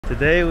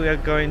Today we are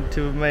going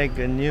to make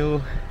a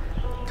new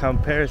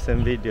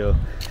comparison video.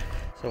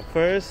 So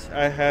first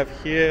I have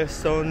here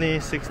Sony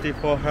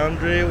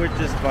A6400, which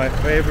is my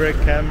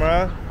favorite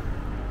camera,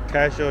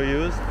 casual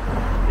use.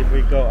 If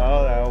we go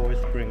out, I always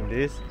bring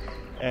this,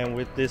 and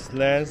with this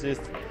lens it's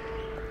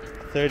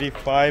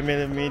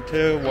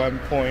 35mm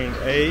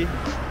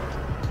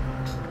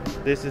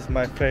 1.8. This is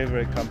my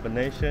favorite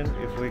combination.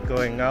 If we're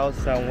going out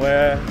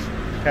somewhere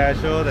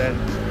casual, then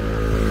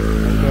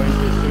I'm going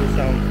to shoot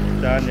some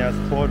Danya's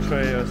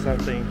portrait or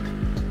something,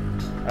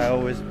 I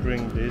always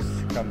bring this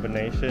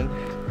combination.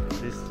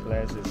 This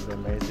lens is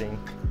amazing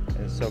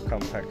and so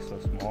compact, so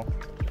small.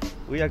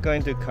 We are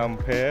going to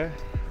compare,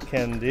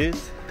 can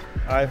this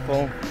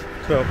iPhone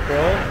 12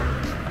 Pro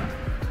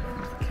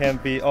can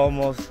be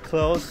almost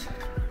close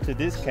to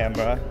this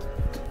camera,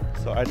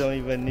 so I don't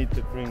even need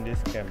to bring this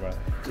camera.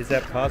 Is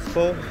that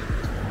possible?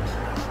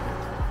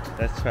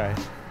 Let's try.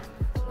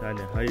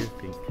 Danya, how do you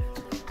think?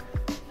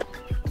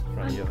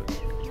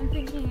 I'm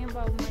thinking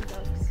about my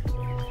dogs.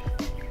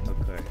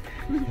 Okay.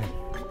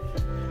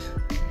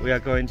 We are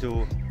going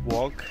to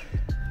walk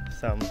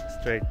some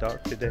stray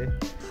dog today,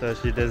 so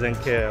she doesn't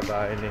care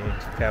about any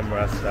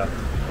camera stuff.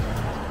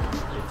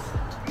 It's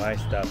my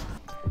stuff.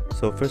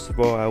 So first of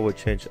all, I will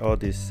change all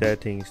these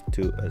settings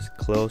to as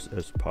close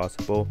as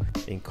possible,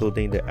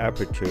 including the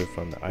aperture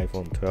from the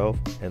iPhone 12,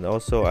 and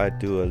also I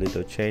do a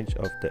little change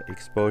of the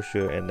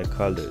exposure and the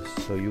colors,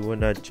 so you will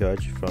not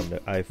judge from the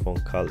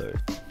iPhone colors.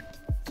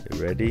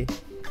 You ready?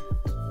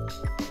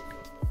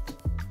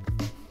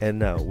 And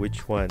now,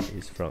 which one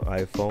is from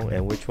iPhone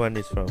and which one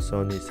is from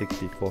Sony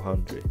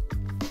A6400?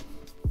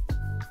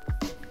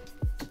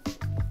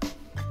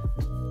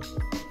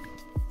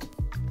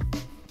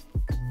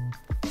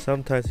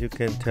 Sometimes you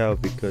can tell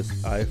because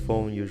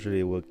iPhone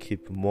usually will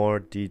keep more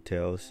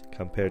details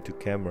compared to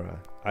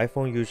camera.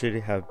 iPhone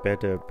usually have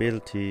better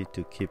ability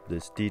to keep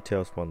these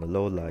details from the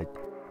low light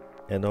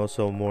and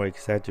also more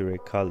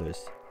exaggerated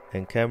colors.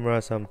 And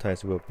camera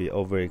sometimes will be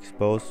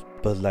overexposed,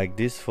 but like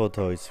this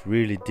photo, it's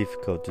really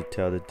difficult to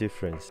tell the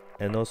difference.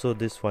 And also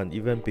this one,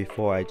 even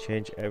before I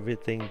change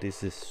everything,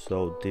 this is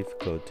so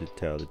difficult to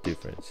tell the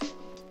difference.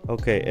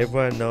 Okay,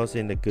 everyone knows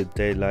in the good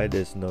daylight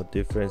there's no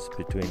difference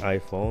between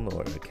iPhone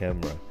or a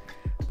camera.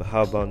 But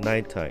how about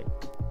nighttime?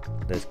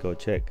 Let's go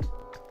check.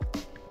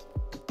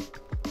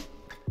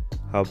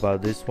 How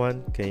about this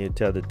one? Can you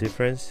tell the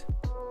difference?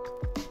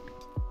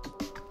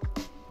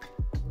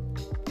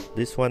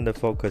 This one, the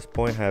focus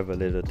point have a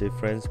little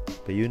difference,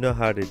 but you know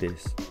how it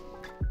is.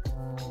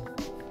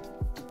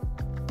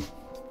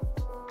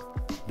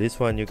 This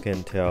one you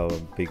can tell a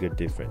bigger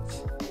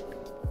difference.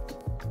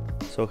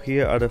 So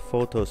here are the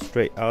photos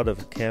straight out of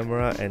the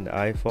camera and the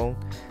iPhone.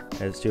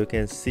 As you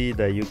can see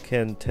that you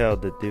can tell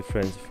the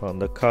difference from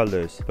the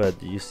colors,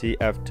 but you see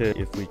after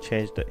if we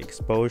change the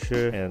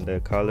exposure and the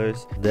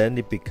colors, then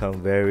it becomes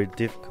very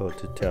difficult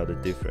to tell the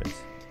difference.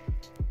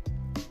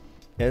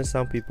 And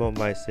some people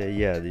might say,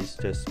 yeah, these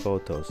just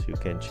photos, you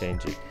can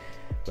change it.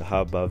 But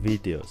how about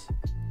videos?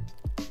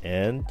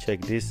 And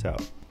check this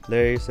out.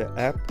 There is an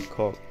app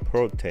called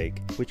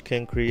Birocratic, which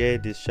can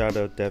create this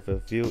shadow depth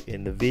of view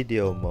in the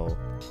video mode.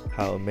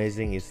 How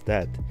amazing is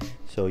that?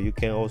 So you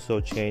can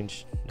also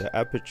change the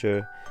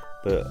aperture,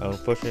 but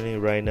unfortunately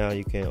right now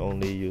you can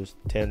only use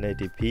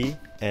 1080p,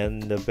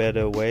 and the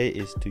better way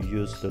is to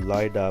use the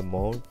LiDAR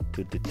mode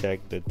to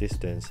detect the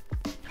distance.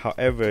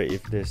 However,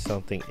 if there's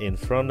something in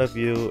front of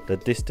you, the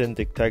distance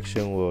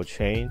detection will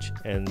change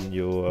and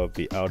you will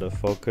be out of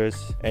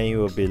focus and you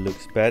will be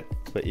looks bad.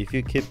 But if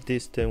you keep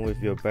distance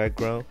with your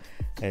background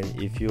and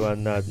if you are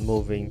not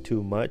moving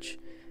too much,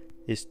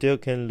 it still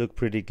can look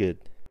pretty good.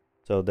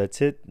 So that's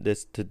it.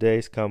 That's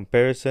today's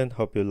comparison.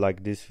 Hope you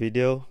like this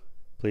video.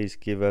 Please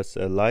give us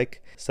a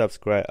like,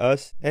 subscribe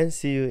us, and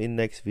see you in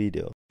next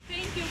video.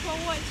 Thank you.